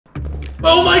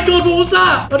Oh my god, what was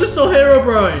that? I just saw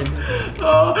Herobrine.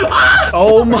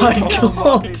 Oh my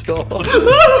god.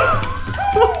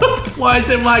 Why is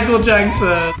it Michael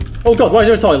Jackson? Oh god, why is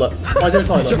there a toilet? Why is there a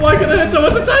toilet? Why can I hit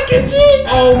someone's attacking G?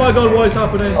 Oh my god, what is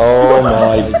happening? Oh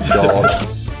my god.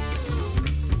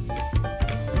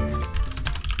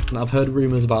 I've heard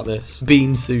rumours about this.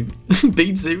 Bean suit.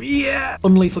 Bean suit, yeah!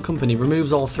 Unlethal Company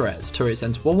removes all threats. Turrets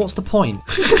enter. Well, what's the point?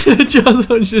 Just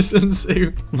Hutchison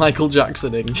suit. Michael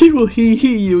Jacksoning. He will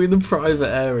hee you in the private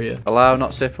area. Allow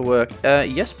not safe for work.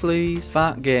 Yes please.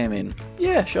 Fat gaming.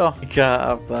 Yeah, sure. We can't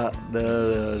have that.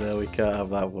 No, we can't have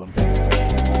that one.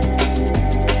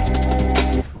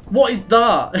 What is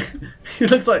that?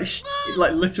 It looks like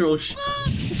literal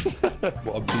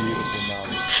What a beautiful man.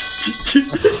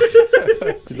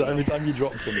 Is that every time you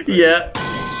drop something? Yeah.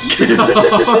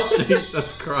 Oh,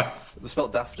 Jesus Christ. They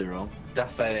spelled Dafty wrong.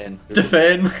 Dafane.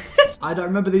 Defend. I don't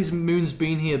remember these moons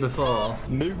being here before.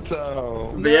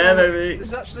 Nuketown. Yeah, baby. This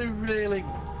is actually really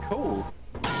cool.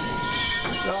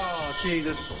 Oh,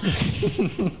 Jesus.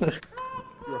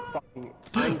 You're a fucking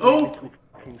Oh!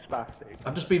 fucking spastic.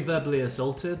 I've just been verbally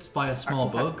assaulted by a small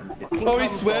bug. Oh,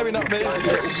 he's swearing at me.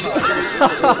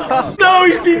 No,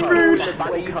 he's being rude.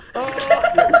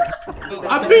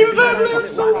 I've been verbally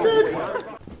assaulted!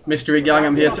 Mystery gang,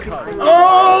 I'm here to.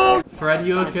 Oh! Fred,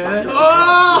 you okay?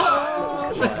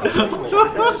 Oh! Get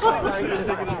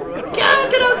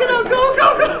out, go!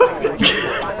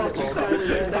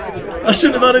 I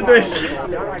shouldn't have added this.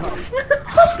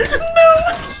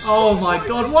 Oh my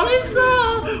god, what is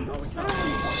that?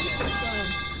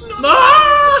 No!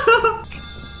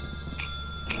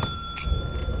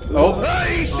 Oh.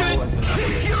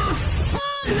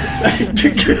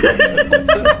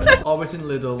 Always in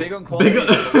Lidl. Big on quality.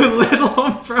 Lidl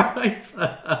on price.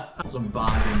 Some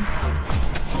bargains.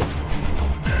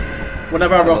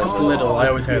 Whenever I rock up to Lidl, I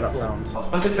always hear that sound.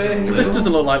 This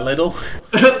doesn't look like Lidl.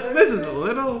 This is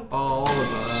Lidl. Oh,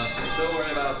 Oliver. Don't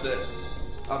worry about it.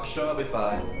 I'm sure I'll be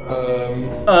fine.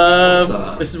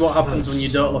 This is what happens when you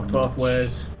don't look both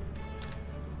ways.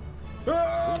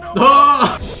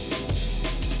 Oh!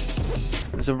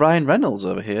 There's a Ryan Reynolds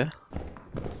over here.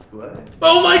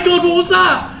 Oh my god, what was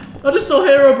that? I just saw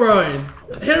Herobrine.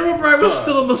 Herobrine was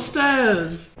still on the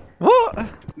stairs. What?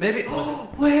 Maybe. Oh,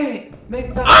 wait.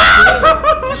 Maybe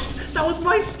that's. That was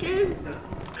my skin.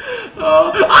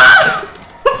 Oh, ah!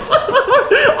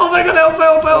 Oh my god, help.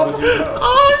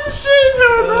 Oh shit,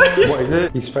 Herobrine. What is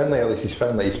it? He's friendly, at least he's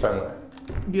friendly.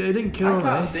 Yeah, he didn't kill me.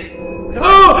 Can't see.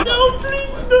 Oh! No,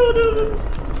 please, no.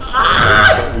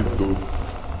 Ah!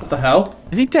 What the hell?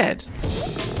 Is he dead?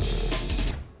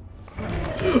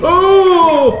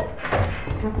 Oh!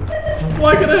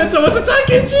 Why can I hit someone's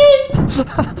attacking G?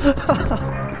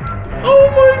 Oh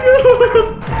my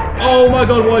god! Oh my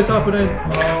god, what is happening?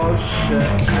 Oh shit.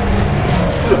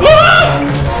 Ah!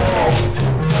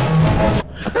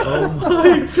 Oh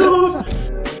my god!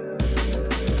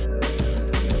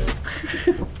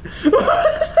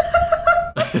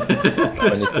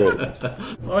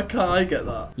 Why can't I get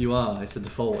that? You are, it's a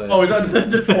default. Oh, is that the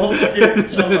default skin?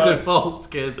 It's the default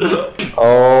skin.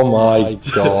 Oh my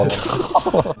god.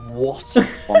 What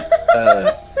on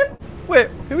earth? Wait,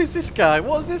 who is this guy?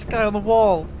 What's this guy on the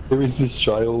wall? Who is this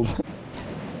child?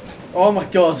 Oh my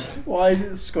god, why is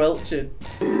it squelching?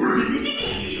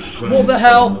 What the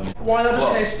hell? Why did I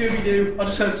just hear Scooby-Doo? I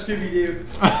just heard Scooby-Doo.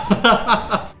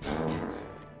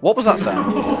 What was that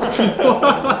sound?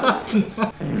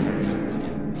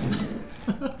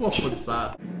 What was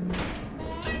that?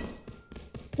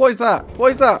 What is that?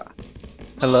 What is that?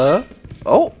 Hello?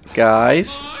 Oh,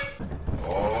 guys.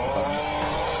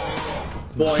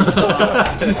 What is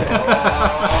that?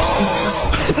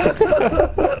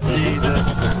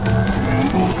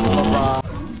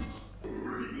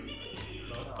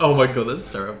 Oh my god, that's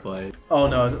terrifying. Oh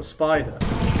no, is it a spider?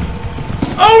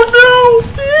 Oh no!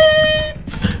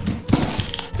 Pete!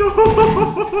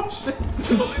 Oh shit.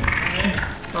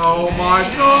 Oh my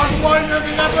god, why is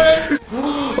everything happening?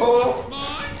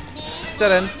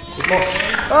 Dead end.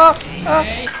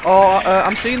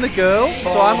 I'm seeing the girl,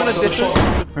 so I'm gonna dip us.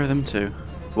 Where are them two?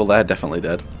 Well, they're definitely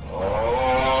dead.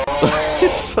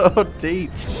 It's so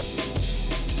deep.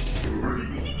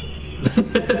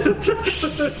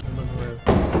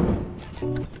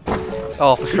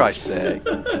 Oh, for Christ's sake.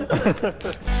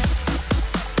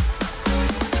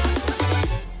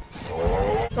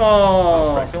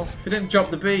 Oh, he didn't drop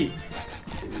the beat.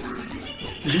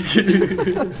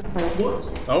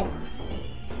 Oh.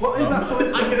 What is that?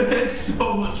 I'm gonna make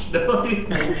so much noise.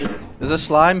 There's a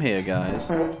slime here, guys.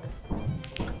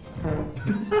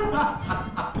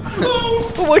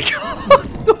 Oh my god!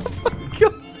 Oh my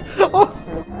god! Oh.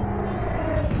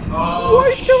 Oh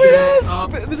What is going shit.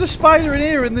 on? There's a spider in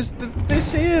here and there's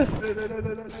this here.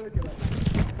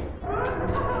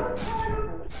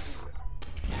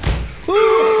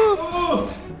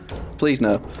 Please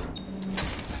no.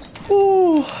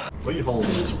 Ooh. What are you holding?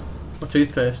 My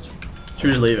toothpaste. Should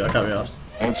we just leave it? I can't be asked.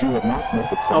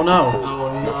 Oh no.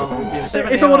 Oh no.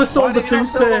 If I would have sold the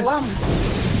toothpaste.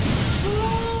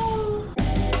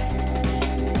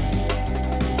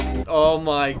 Oh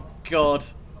my god.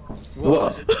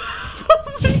 What?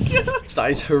 Oh my god.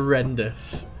 That is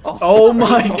horrendous. Oh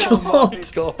my god.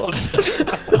 Oh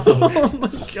my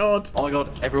god. Oh my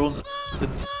god, everyone's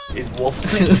is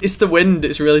waffling. It's the wind,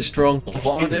 it's really strong.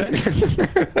 What am I doing?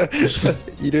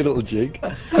 You do a little jig.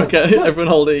 Okay, everyone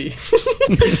hold E.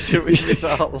 Doing this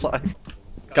out live.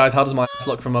 Guys, how does my ass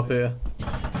look from up here?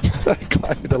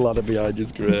 Climbing the ladder behind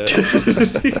you's great.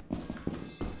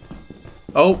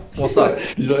 Oh, what's that?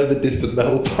 He's right in the distant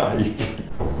metal pipe.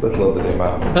 Let's load it in,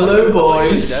 man. Hello,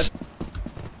 boys.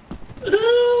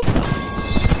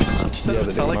 There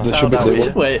should be blue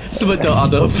one. Wait, something don't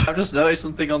add up. I've just noticed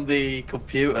something on the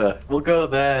computer. We'll go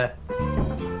there.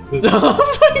 Oh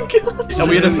my god! Are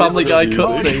we in a Family Guy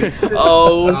cutscene?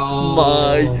 Oh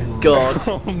my god.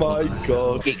 Oh my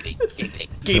god.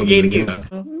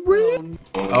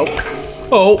 Oh.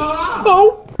 Oh.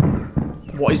 Oh!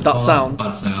 What is that sound?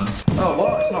 Bad sound. Oh,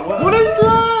 what? It's not working. What is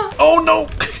that? Oh no!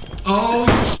 Oh.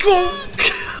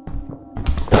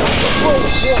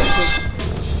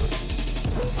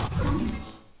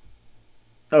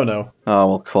 Oh no. Oh,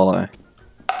 well, quality.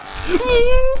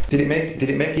 Did it make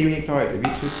you ignite? Have you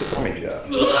took the damage yet?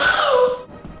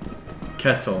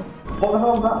 Kettle.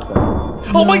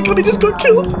 Oh my god, he just got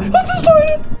killed! That's a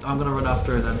spider! I'm gonna run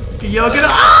after her then. You're gonna.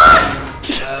 Ah!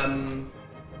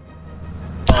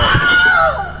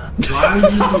 Why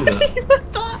would you do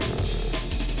that?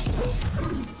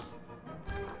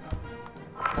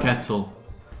 Kettle.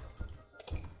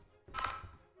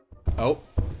 Oh,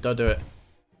 don't do it.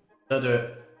 Don't do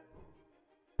it.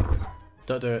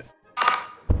 Don't do it.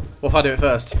 What if I do it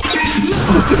first?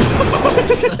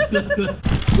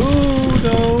 Oh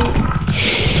no!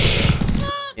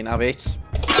 You have it.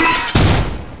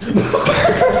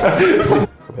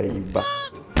 Wait, you back.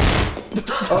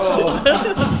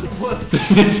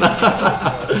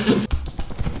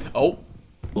 Oh.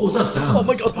 What was that sound? Oh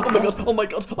my god, oh my god, oh my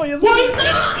god. Oh yes. What is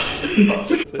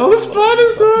this? Oh, the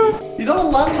spider's there. He's on a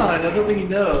landline. I don't think he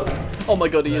knows. Oh my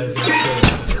god, he is.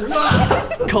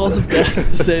 Cause of death,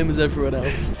 the same as everyone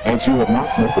else.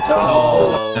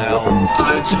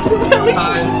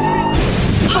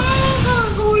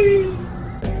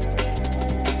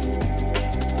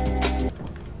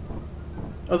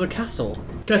 There's a castle.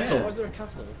 Kettle. Why is there a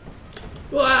castle?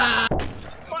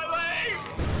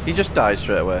 He just died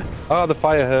straight away. Oh, the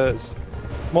fire hurts.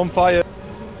 I'm on fire.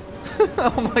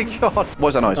 Oh my god.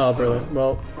 What's that noise? Oh, brilliant.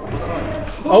 Well.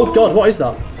 Oh god, what is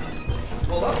that?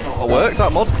 Well, that's not worked.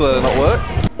 That mod's clearly not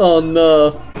worked. Oh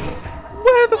no.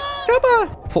 Where the f am I?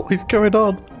 What is going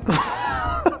on?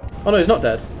 Oh no, he's not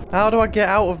dead. How do I get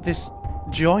out of this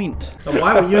joint? So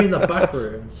why were you in the back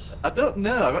rooms? I don't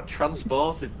know. I got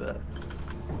transported there.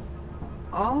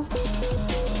 Oh.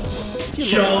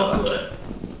 Chocolate.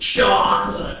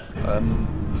 Chocolate.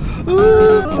 What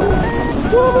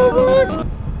the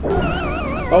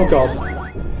fuck? Oh god.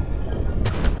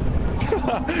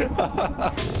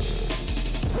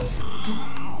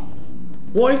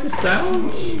 What is the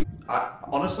sound?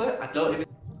 Honestly, I don't even.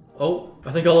 Oh,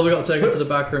 I think Oliver got taken to the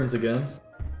back rooms again.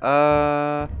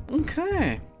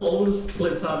 Okay. Oliver's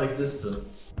clipped out of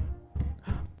existence.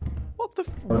 What the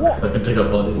f? What? I can pick up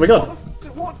bodies. Oh my god.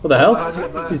 What? What the hell?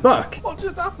 He's back. What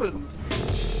just happened?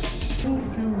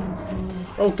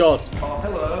 Oh god. Oh,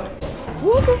 hello.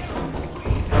 What the f?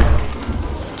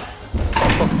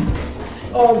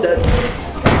 Oh, I'm dead.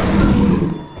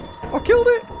 I killed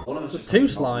it. There's two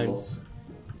slimes.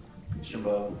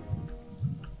 Jumbo.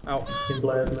 Out in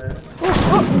blade, mate.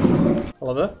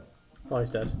 Oliver? Oh, he's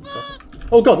dead.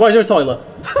 Oh god, why is there a toilet?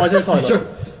 Why is there a toilet?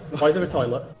 Why is there a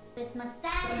toilet?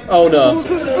 Oh no.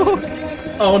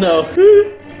 Oh no.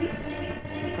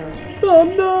 Oh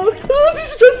no. Oh,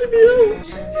 he's stressing me out.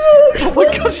 Oh my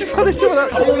god, she ran into that.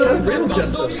 Oh, that's real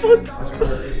Jester. I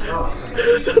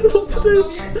don't know what to do.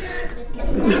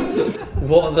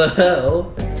 What the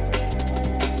hell?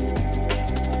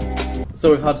 So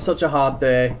we've had such a hard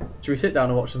day. Should we sit down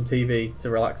and watch some TV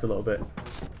to relax a little bit?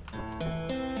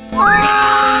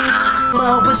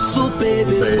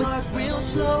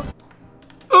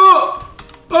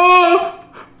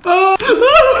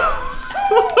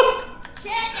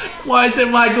 Why is it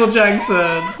Michael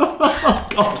Jackson? Oh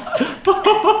god.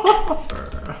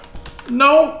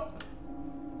 No.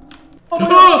 Oh my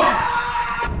god.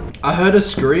 I heard a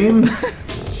scream.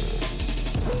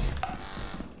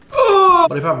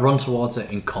 But if I run towards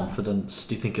it in confidence,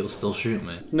 do you think it'll still shoot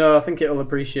me? No, I think it'll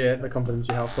appreciate the confidence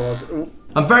you have towards it. Ooh.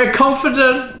 I'm very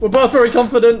confident! We're both very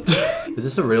confident. Is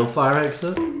this a real fire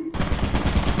exit?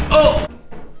 Oh!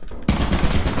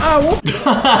 Ah, what?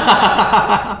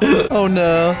 Oh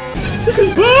no.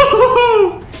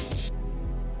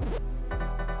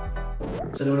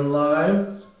 Is anyone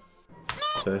alive?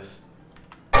 This.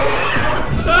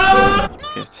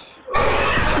 Shit.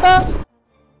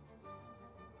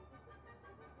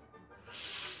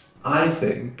 I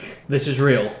think this is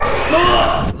real.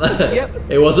 Yep.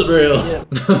 It wasn't real. Yep.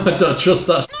 Don't trust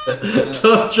that shit.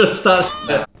 Don't trust that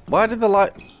shit. Why did the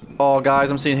light... Oh,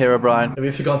 guys, I'm seeing Herobrine. Have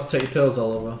you forgotten to take your pills,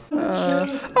 Oliver? No.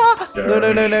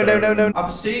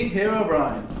 I'm seeing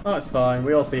Herobrine. Oh, it's fine.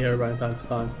 We all see Herobrine time to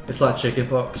time. It's like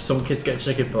chickenpox. Some kids get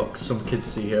chickenpox, some kids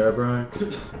see Herobrine.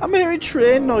 I'm hearing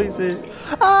train noises.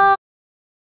 Ah!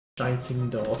 Shiting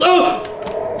doors. Oh!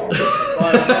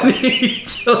 Why? I need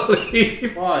to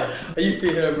leave. Why? Are you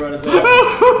seeing Herobrine as well?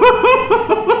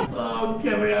 Oh,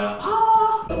 get me out.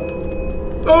 Oh!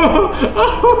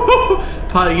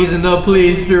 Parties and no,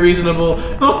 please be reasonable.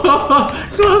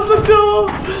 Close the door.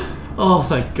 Oh,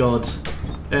 thank God.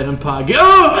 Ed and Paggy.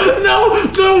 Oh, no,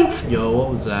 no. Yo, what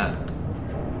was that?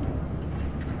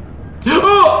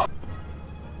 Oh!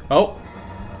 Oh.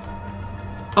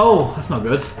 Oh, that's not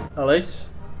good. Alice?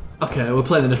 Okay, we're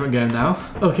playing a different game now.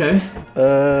 Okay.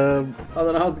 I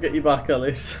don't know how to get you back,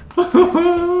 Alice.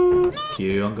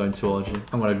 Q, I'm going towards you.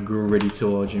 I'm gonna gritty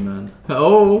towards you, man.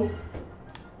 Oh!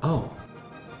 Oh.